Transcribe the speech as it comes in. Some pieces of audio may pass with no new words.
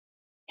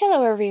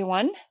Hello,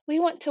 everyone. We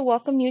want to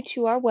welcome you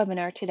to our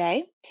webinar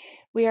today.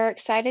 We are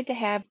excited to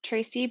have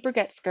Traci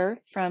Bregitzer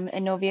from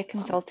Innovia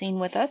Consulting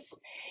with us.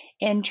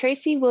 And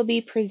Traci will be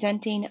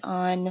presenting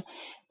on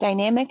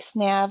Dynamics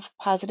Nav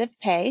Positive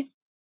Pay.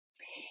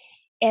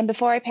 And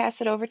before I pass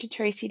it over to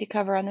Traci to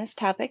cover on this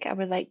topic, I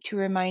would like to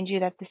remind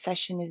you that the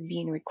session is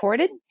being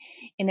recorded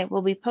and it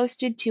will be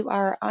posted to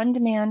our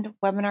on-demand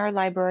webinar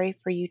library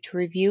for you to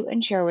review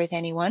and share with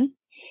anyone.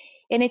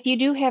 And if you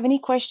do have any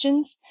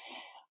questions,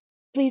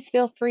 please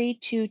feel free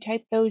to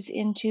type those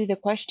into the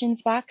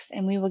questions box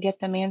and we will get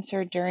them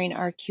answered during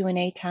our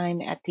Q&A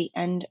time at the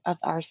end of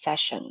our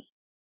session.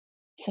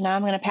 So now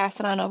I'm going to pass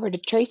it on over to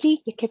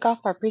Traci to kick off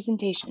our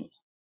presentation.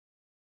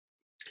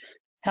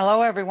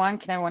 Hello, everyone.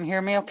 Can everyone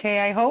hear me okay,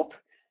 I hope?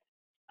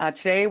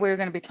 Today, we're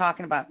going to be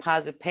talking about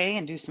positive pay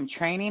and do some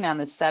training on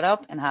the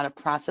setup and how to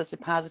process a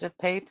positive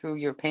pay through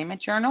your payment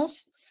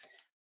journals.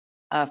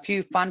 A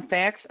few fun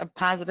facts of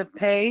positive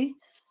pay.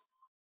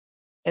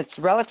 It's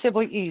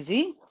relatively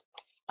easy,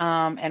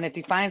 and it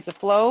defines the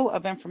flow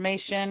of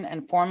information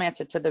and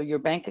formats it to your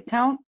bank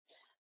account.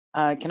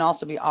 It can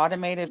also be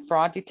automated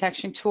fraud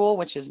detection tool,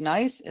 which is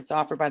nice. It's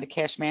offered by the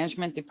cash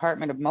management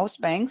department of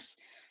most banks.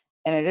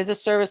 And it is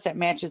a service that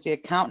matches the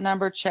account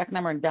number, check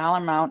number, and dollar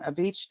amount of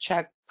each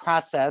check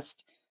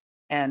processed,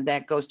 and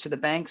that goes to the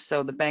bank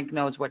so the bank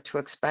knows what to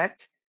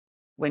expect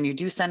when you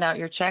do send out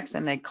your checks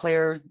and they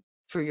clear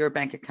through your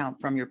bank account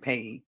from your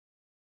payee.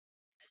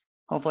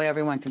 Hopefully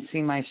everyone can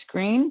see my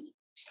screen.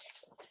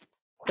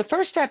 The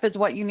first step is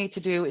what you need to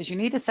do is you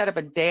need to set up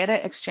a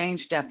data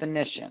exchange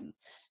definition.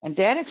 And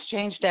data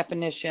exchange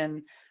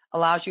definition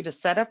allows you to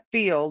set up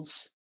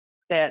fields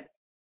that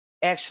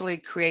actually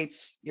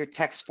creates your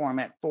text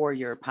format for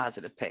your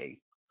positive pay.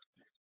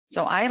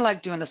 So I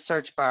like doing a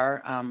search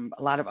bar.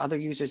 A lot of other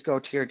users go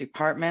to your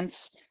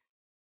departments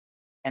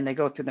and they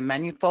go through the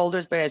menu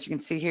folders, but as you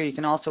can see here, you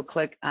can also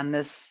click on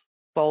this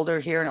folder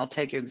here and it'll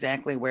take you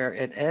exactly where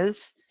it is.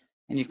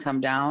 And you come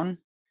down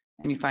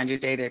and you find your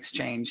data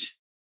exchange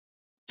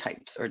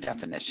types or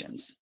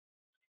definitions.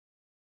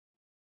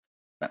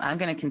 But I'm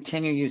going to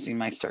continue using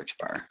my search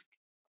bar.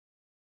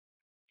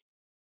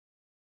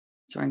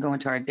 So we're going to go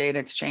into our data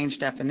exchange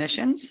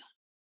definitions.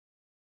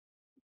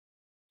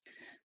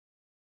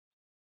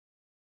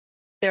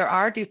 There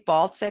are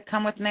defaults that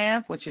come with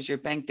NAV, which is your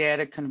bank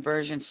data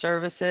conversion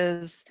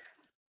services,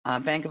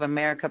 Bank of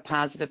America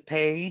Positive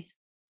Pay,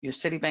 your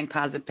Citibank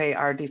Positive Pay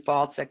are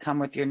defaults that come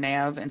with your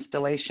NAV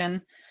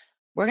installation.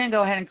 We're going to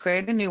go ahead and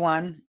create a new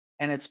one,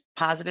 and it's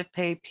Positive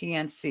Pay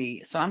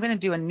PNC. So I'm going to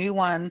do a new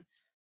one,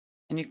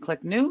 and you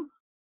click New,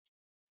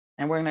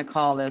 and we're going to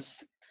call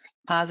this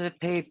Positive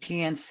Pay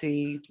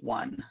PNC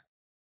 1.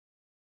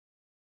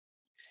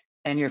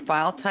 And your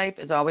file type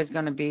is always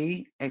going to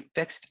be a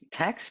fixed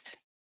text.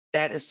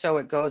 That is so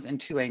it goes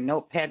into a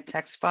notepad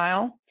text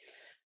file.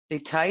 The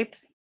type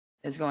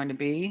is going to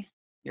be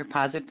your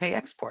positive pay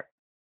export.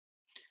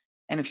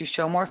 And if you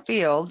show more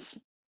fields,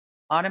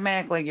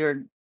 automatically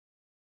your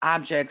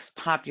objects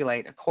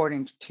populate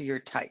according to your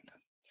type.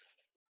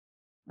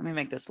 Let me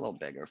make this a little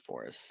bigger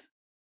for us.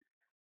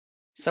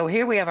 So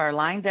here we have our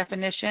line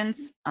definitions.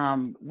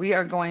 We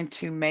are going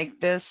to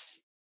make this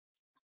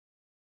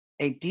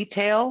a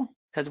detail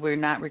because we're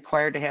not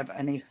required to have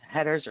any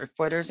headers or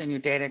footers in your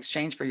data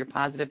exchange for your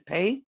positive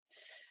pay.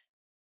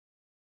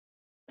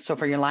 So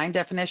for your line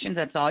definitions,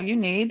 that's all you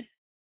need.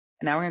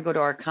 And now we're going to go to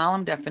our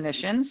column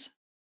definitions.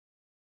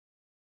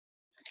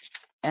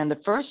 And the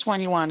first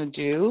one you want to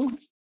do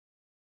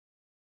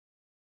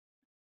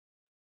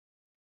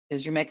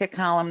is you make a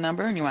column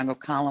number and you want to go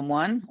column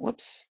 1.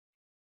 Whoops.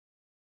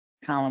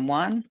 Column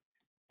 1.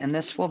 And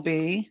this will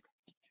be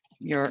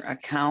your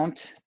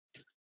account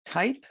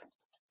type.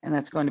 And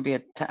that's going to be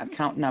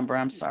account number,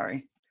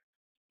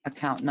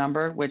 account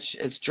number, which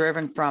is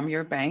driven from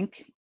your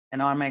bank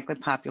and automatically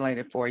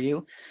populated for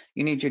you.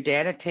 You need your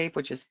data type,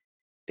 which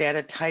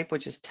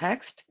is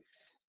text,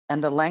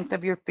 and the length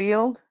of your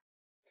field.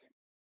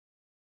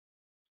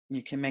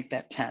 You can make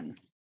that 10.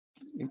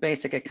 Your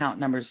basic account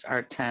numbers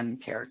are 10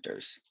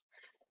 characters.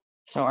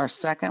 So our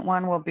second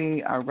one will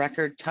be our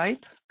record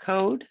type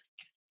code.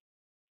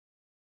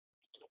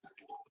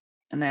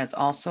 And that's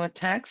also a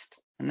text,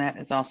 and that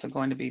is also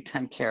going to be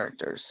 10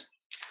 characters.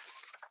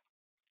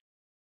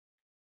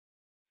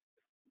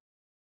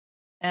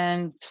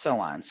 And so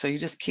on. So you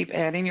just keep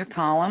adding your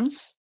columns.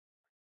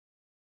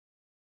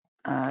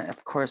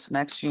 Of course,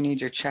 next you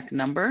need your check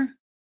number,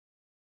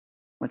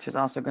 which is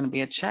also going to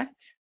be a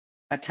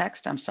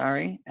text,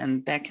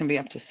 and that can be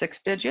up to 6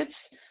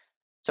 digits.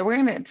 So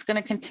it's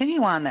going to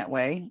continue on that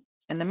way.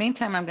 In the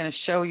meantime, I'm going to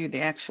show you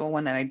the actual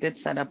one that I did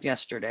set up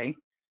yesterday.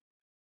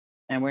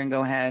 And we're going to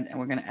go ahead and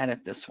we're going to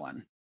edit this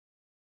one.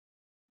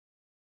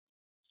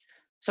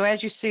 So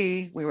as you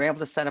see, we were able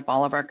to set up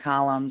all of our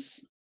columns.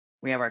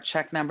 We have our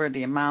check number,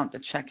 the amount, the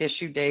check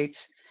issue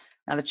date.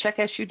 Now the check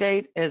issue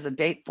date is a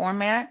date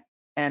format,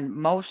 and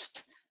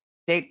most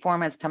date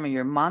formats come in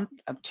your month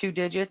of 2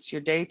 digits,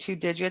 your day 2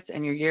 digits,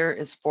 and your year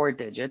is 4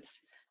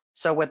 digits.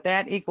 So with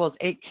that equals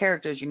 8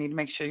 characters, you need to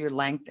make sure your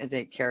length is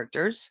 8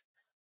 characters.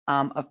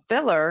 A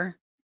filler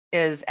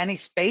is any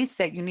space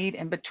that you need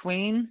in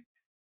between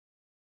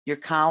your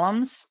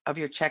columns of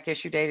your check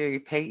issue date or your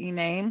payee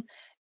name,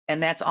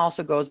 and that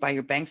also goes by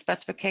your bank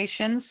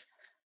specifications.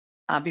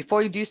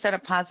 Before you do set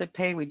up positive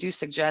pay, we do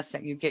suggest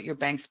that you get your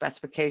bank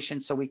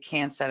specifications so we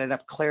can set it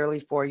up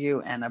clearly for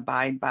you and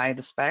abide by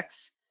the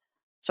specs.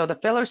 So the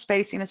filler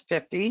spacing is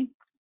 50.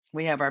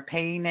 We have our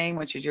payee name,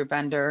 which is your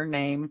vendor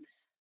name,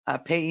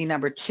 payee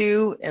number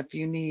 2 if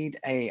you need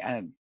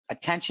an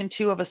attention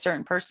to of a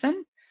certain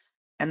person,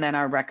 and then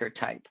our record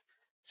type.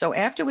 So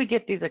after we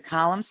get these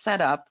columns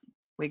set up,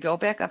 we go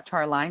back up to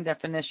our line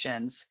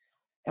definitions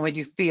and we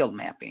do field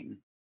mapping.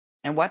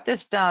 And what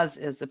this does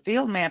is the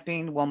field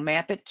mapping will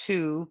map it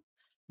to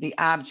the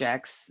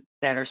objects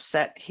that are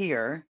set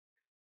here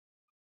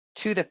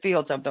to the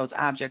fields of those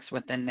objects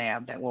within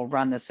NAV that will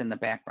run this in the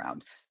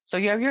background. So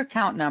you have your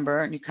account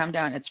number and you come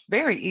down, it's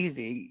very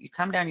easy. You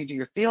come down, you do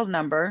your field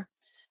number,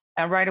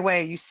 and right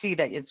away you see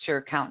that it's your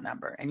account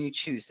number and you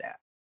choose that.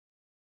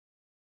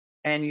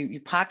 And you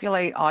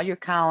populate all your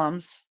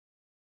columns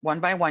one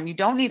by one. You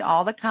don't need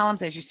all the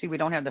columns. As you see, we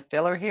don't have the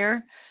filler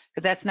here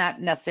because that's not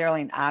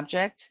necessarily an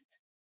object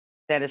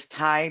that is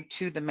tied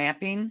to the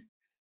mapping.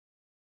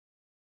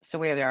 So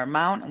we have our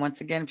amount. And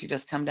once again, if you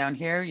just come down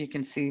here, you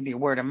can see the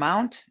word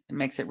amount. It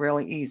makes it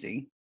really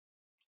easy.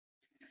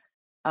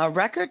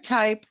 Record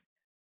type.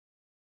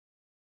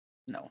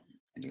 No,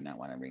 I do not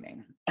want to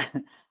rename.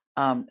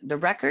 The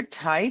record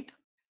type,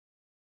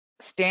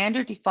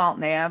 standard default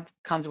NAV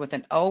comes with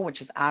an O,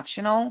 which is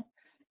optional.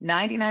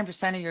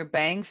 99% of your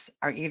banks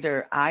are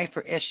either I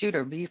for issued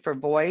or V for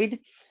void.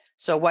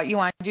 So what you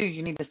want to do,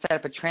 you need to set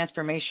up a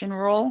transformation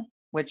rule,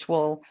 which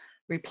will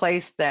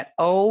replace that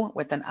O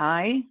with an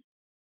I.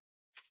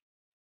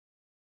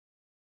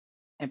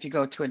 If you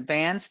go to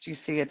advanced, you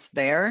see it's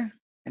there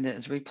and it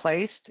is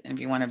replaced. And if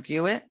you want to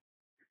view it,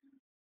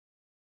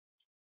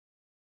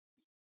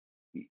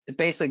 it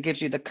basically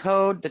gives you the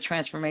code, the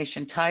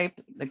transformation type,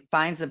 it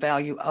finds the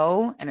value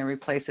O and it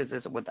replaces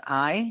it with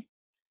I.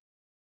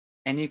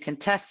 And you can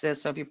test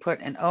this. So if you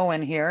put an O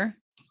in here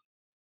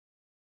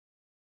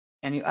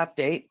and you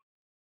update,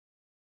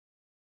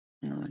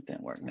 no, it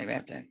didn't work. Maybe I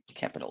have to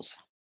capitals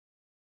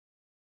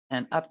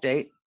and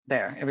update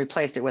there. It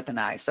replaced it with an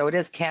I. So it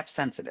is cap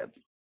sensitive.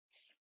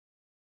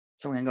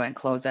 So we're going to go ahead and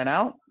close that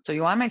out. So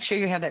you want to make sure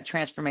you have that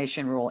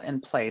transformation rule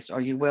in place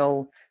or you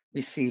will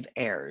receive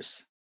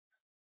errors.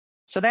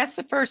 So that's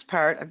the first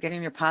part of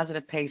getting your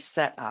positive pay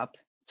set up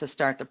to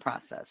start the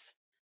process.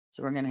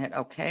 So we're going to hit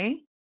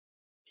OK.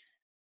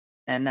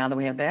 And now that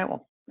we have that,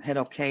 we'll hit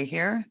OK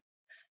here.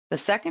 The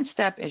second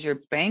step is your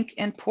bank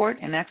import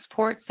and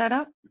export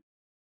setup.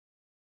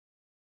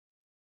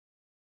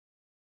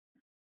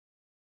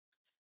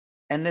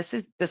 And this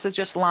is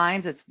just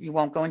lines. You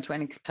won't go into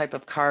any type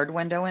of card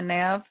window in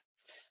NAV.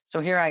 So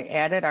here I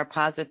added our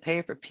positive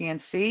pay for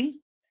PNC.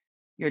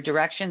 Your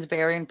directions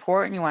very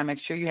important. You want to make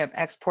sure you have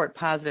export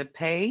positive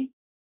pay.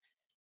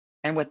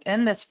 And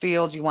within this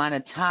field, you want to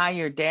tie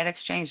your data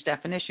exchange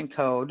definition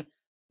code,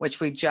 which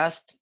we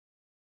just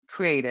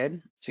created.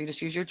 So you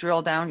just use your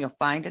drill down, you'll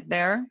find it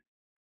there.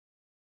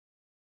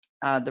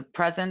 The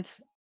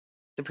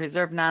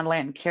preserved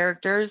non-Latin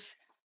characters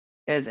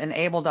is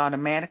enabled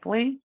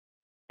automatically.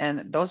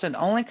 And those are the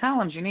only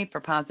columns you need for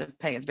positive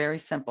pay. It's very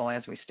simple,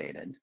 as we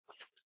stated.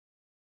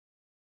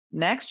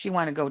 Next, you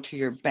want to go to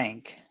your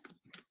bank.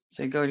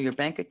 So you go to your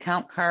bank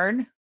account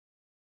card.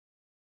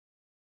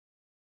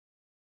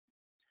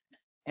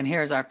 And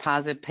here's our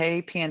positive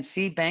pay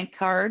PNC bank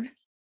card.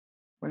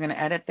 We're going to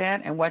edit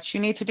that. And what you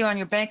need to do on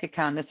your bank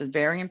account, this is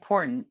very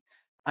important,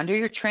 under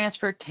your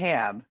transfer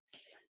tab,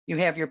 you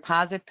have your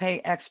positive pay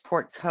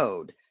export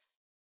code.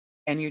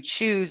 And you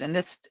choose, and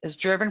this is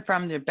driven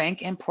from the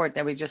bank import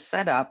that we just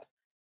set up,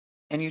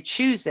 and you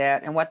choose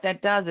that. And what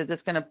that does is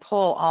it's going to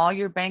pull all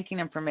your banking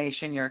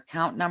information, your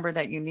account number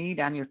that you need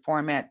on your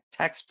format,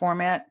 text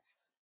format,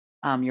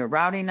 your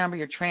routing number,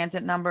 your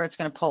transit number. It's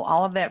going to pull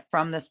all of that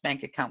from this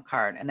bank account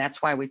card. And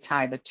that's why we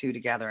tie the two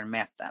together and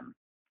map them.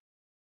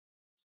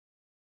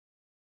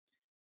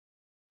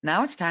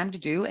 Now it's time to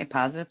do a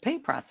positive pay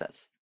process.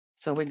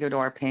 So we go to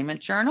our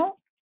payment journal.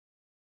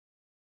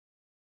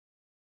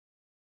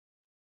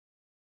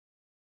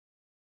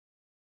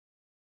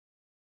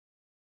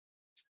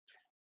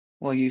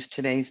 We'll use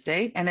today's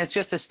date, and it's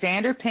just a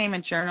standard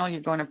payment journal.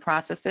 You're going to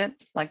process it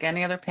like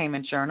any other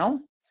payment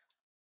journal,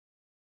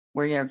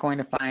 where you're going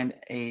to find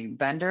a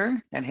vendor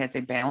that has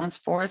a balance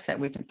for us that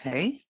we can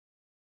pay.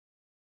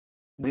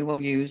 We will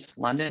use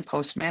London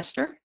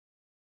Postmaster.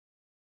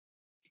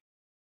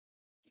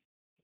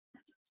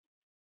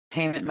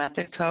 Payment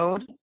method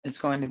code is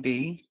going to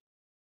be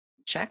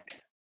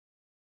check.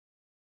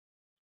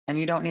 And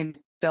you don't need to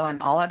fill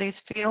in all of these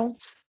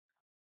fields.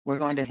 We're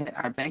going to hit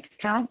our bank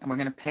account and we're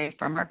going to pay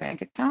from our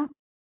bank account.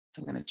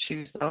 So I'm going to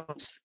choose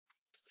those.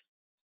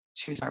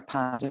 Choose our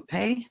positive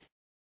pay.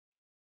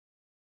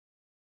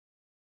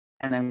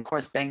 And then of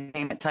course, bank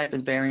payment type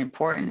is very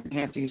important.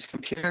 You have to use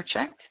computer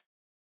check.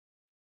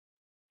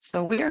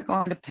 So we are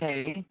going to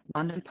pay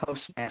London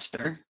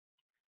Postmaster.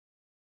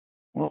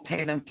 We'll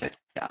pay them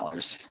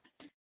 $50.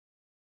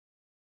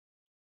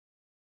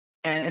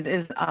 And it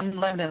is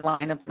unlimited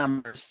line of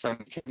numbers, so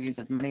you can use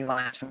as many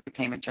lines from the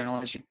payment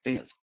journal as you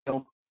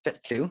feel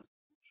fit to.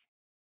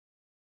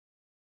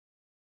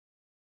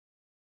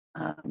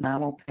 Now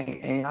we'll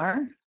pay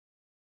AR,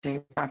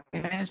 Daily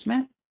Property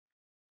Management.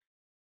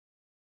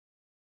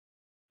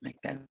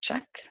 Make that a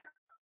check.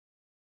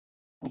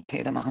 We'll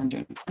pay them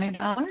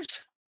 $120.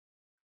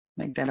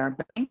 Make that our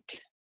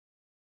bank.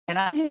 And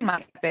I need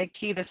my FA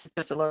key. This is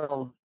just a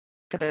little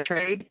to the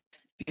trade.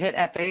 If you hit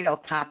F8, it'll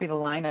copy the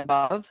line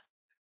above.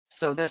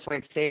 So this way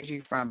it saves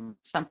you from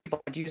some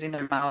people like using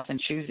their mouse and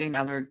choosing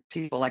other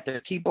people like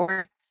their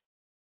keyboard.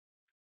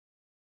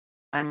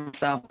 I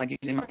myself like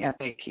using my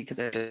FA key because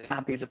it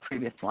copies a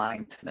previous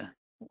line to the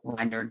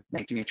line you're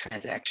making your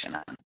transaction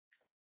on.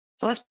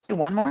 So let's do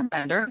one more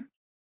vendor.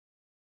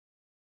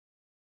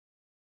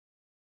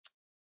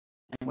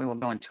 And we will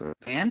go into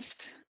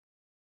advanced.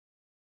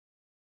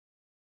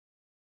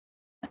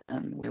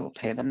 And we will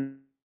pay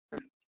them.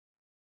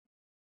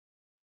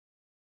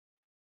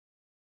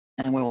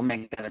 And we will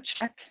make that a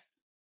check.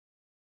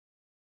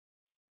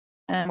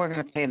 And we're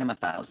going to pay them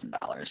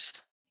 $1,000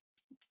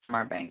 from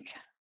our bank.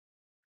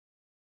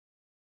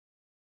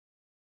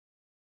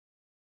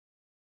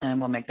 And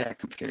we'll make that a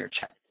computer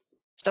check.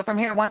 So from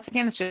here, once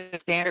again, it's just a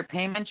standard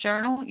payment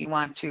journal. You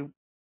want to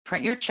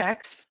print your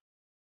checks.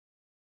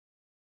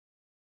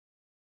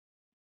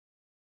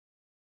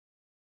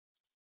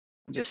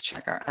 Just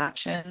check our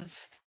options.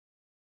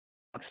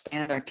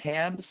 Expand our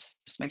tabs.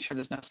 Just make sure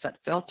there's no set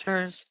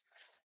filters.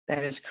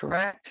 That is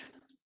correct.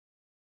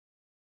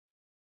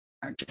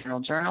 Our general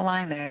journal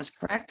line, that is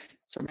correct.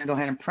 So we're going to go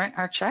ahead and print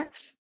our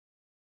checks.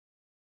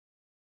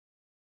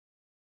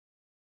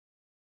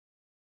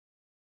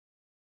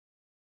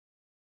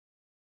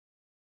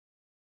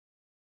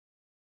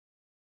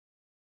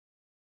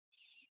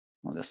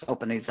 We'll just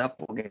open these up.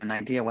 We'll get an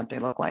idea what they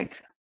look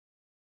like.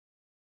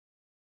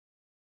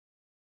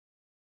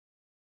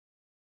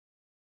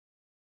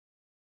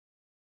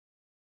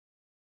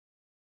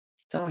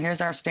 So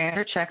here's our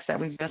standard checks that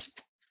we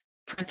just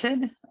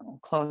printed. We'll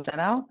close that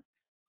out.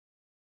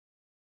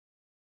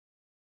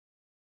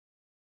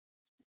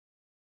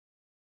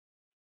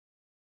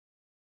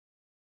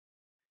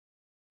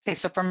 Okay,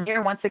 so from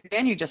here, once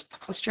again, you just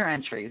post your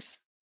entries.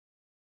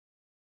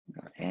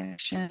 Go to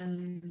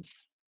actions.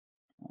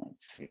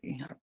 Let's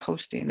see,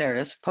 posting. There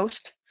it is.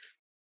 Post.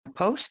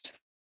 Post.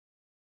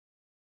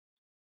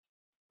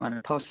 Want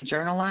to post the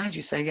journal lines?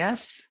 You say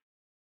yes.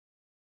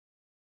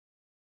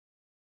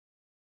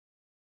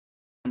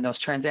 And those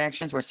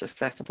transactions were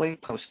successfully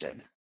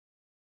posted.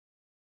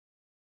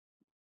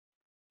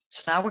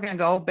 So now we're going to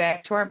go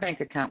back to our bank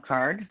account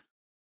card,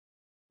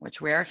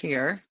 which we are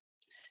here.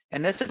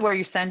 And this is where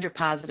you send your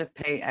positive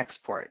pay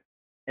export.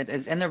 It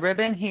is in the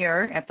ribbon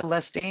here at the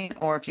listing,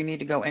 or if you need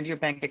to go into your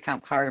bank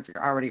account card, if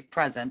you're already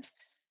present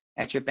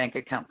at your bank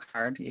account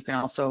card, you can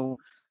also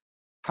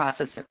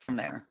process it from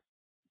there.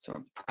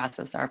 So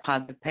process our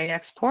positive pay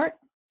export.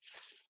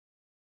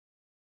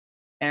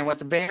 And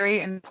what's very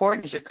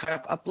important is your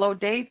cutoff upload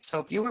date. So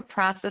if you were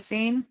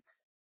processing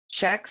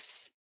checks,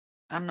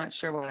 I'm not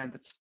sure what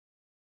it's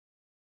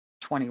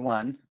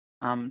 21,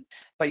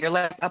 but your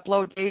last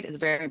upload date is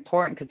very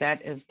important because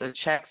that is the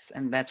checks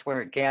and that's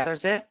where it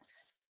gathers it.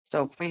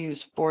 So if we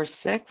use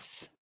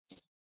 4/6,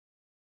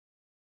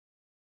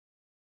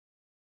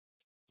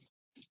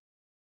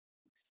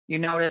 you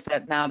notice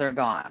that now they're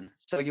gone.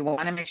 So you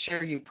want to make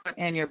sure you put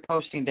in your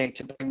posting date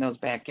to bring those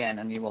back in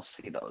and you will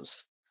see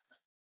those.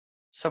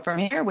 So from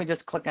here, we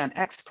just click on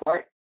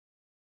export.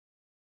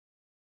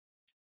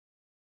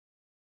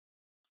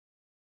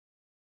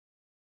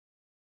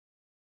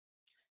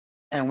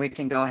 And we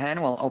can go ahead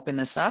and we'll open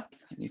this up.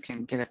 You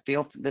can get a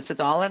feel. This is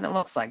all that it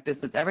looks like. This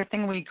is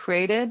everything we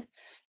created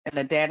in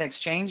the data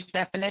exchange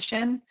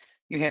definition.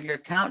 You have your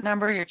account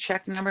number, your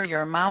check number,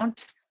 your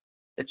amount,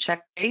 the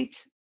check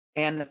date,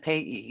 and the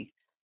payee.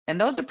 And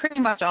those are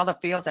pretty much all the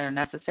fields that are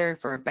necessary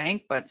for a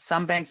bank, but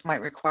some banks might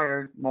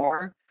require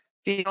more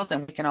fields,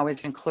 and we can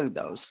always include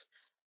those.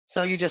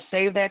 So you just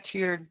save that to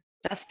your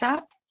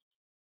desktop,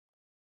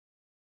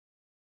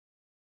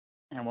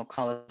 and we'll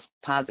call this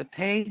positive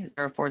pay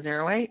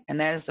 0408, and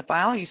that is the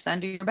file you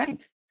send to your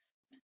bank.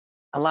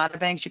 A lot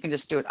of banks, you can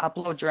just do it,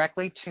 upload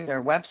directly to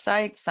their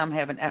website. Some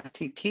have an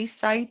FTP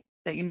site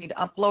that you need to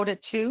upload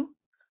it to,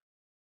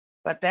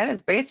 but that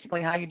is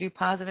basically how you do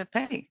positive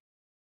pay.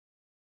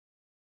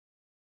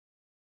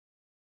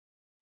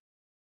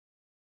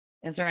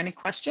 Is there any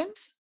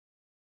questions?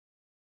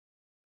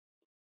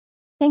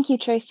 Thank you,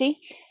 Traci.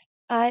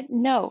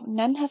 No,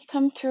 none have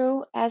come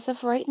through as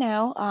of right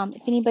now.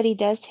 If anybody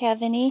does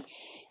have any,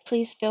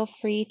 please feel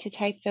free to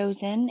type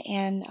those in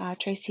and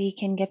Traci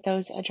can get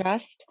those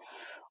addressed.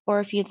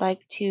 Or if you'd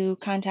like to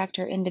contact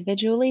her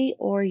individually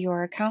or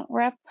your account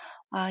rep,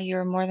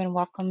 you're more than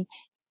welcome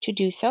to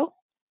do so.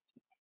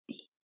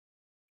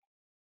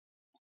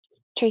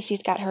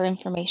 Traci's got her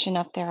information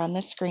up there on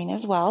the screen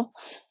as well.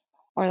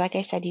 Or like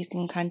I said, you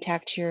can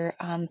contact your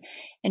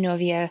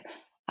Innovia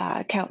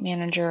account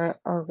manager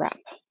or rep.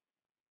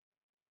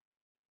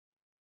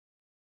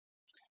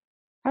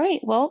 All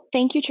right, well,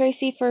 thank you,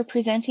 Traci, for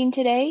presenting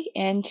today.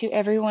 And to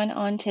everyone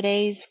on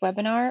today's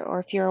webinar, or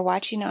if you're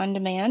watching on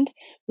demand,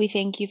 we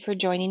thank you for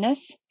joining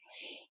us.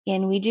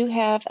 And we do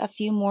have a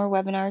few more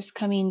webinars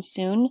coming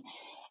soon.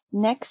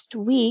 Next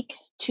week,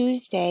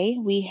 Tuesday,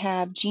 we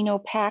have Gino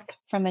Pack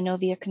from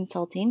Innovia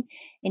Consulting,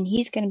 and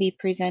he's going to be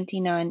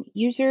presenting on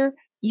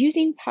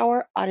using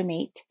Power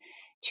Automate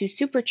to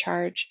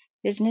supercharge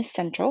Business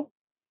Central.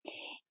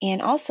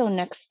 And also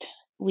next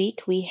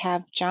week, we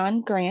have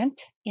John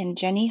Grant and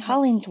Jenny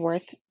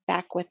Hollingsworth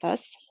back with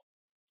us,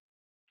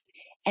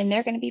 and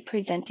they're going to be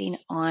presenting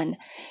on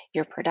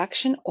your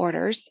production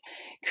orders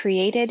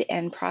created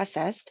and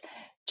processed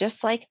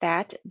just like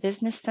that,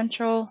 Business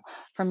Central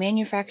for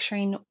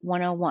Manufacturing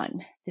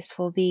 101. This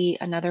will be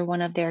another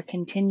one of their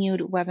continued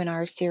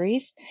webinar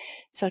series.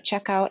 So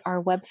check out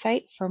our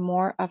website for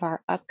more of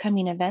our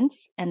upcoming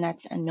events, and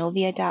that's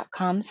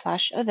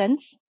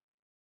innovia.com/events.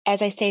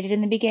 As I stated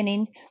in the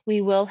beginning,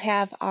 we will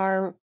have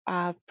our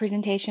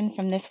presentation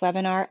from this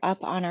webinar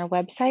up on our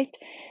website.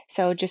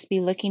 So just be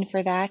looking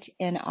for that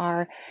in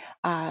our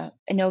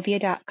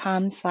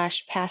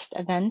innovia.com/past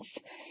events.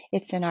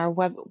 It's in our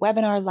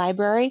webinar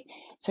library.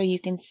 So you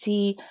can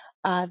see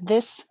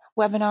this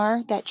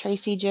webinar that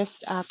Traci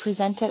just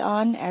presented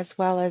on, as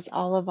well as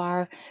all of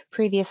our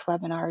previous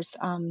webinars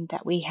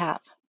that we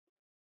have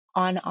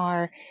on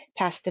our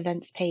past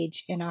events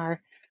page in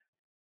our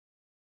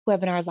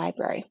webinar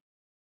library.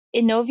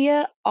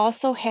 Innovia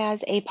also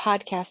has a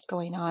podcast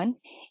going on.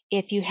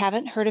 If you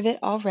haven't heard of it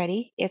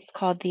already, it's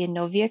called the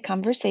Innovia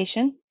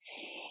Conversation.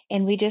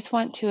 And we just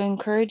want to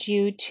encourage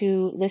you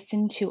to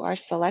listen to our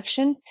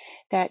selection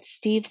that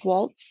Steve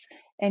Waltz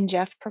and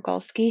Jeff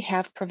Pergolski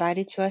have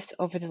provided to us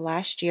over the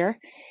last year.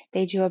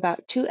 They do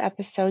about 2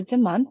 episodes a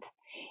month,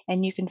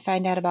 and you can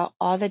find out about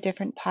all the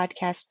different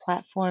podcast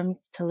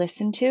platforms to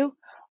listen to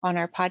on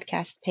our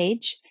podcast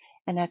page,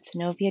 and that's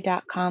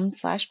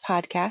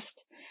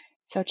innovia.com/podcast.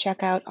 So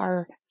check out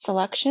our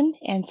selection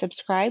and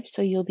subscribe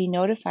so you'll be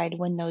notified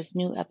when those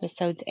new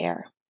episodes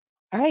air.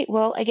 All right,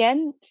 well,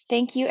 again,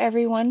 thank you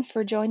everyone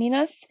for joining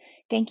us.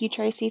 Thank you,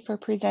 Traci, for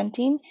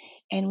presenting,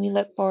 and we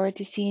look forward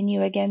to seeing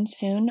you again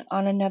soon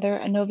on another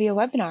Innovia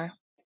webinar.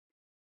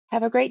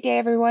 Have a great day,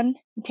 everyone,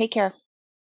 and take care.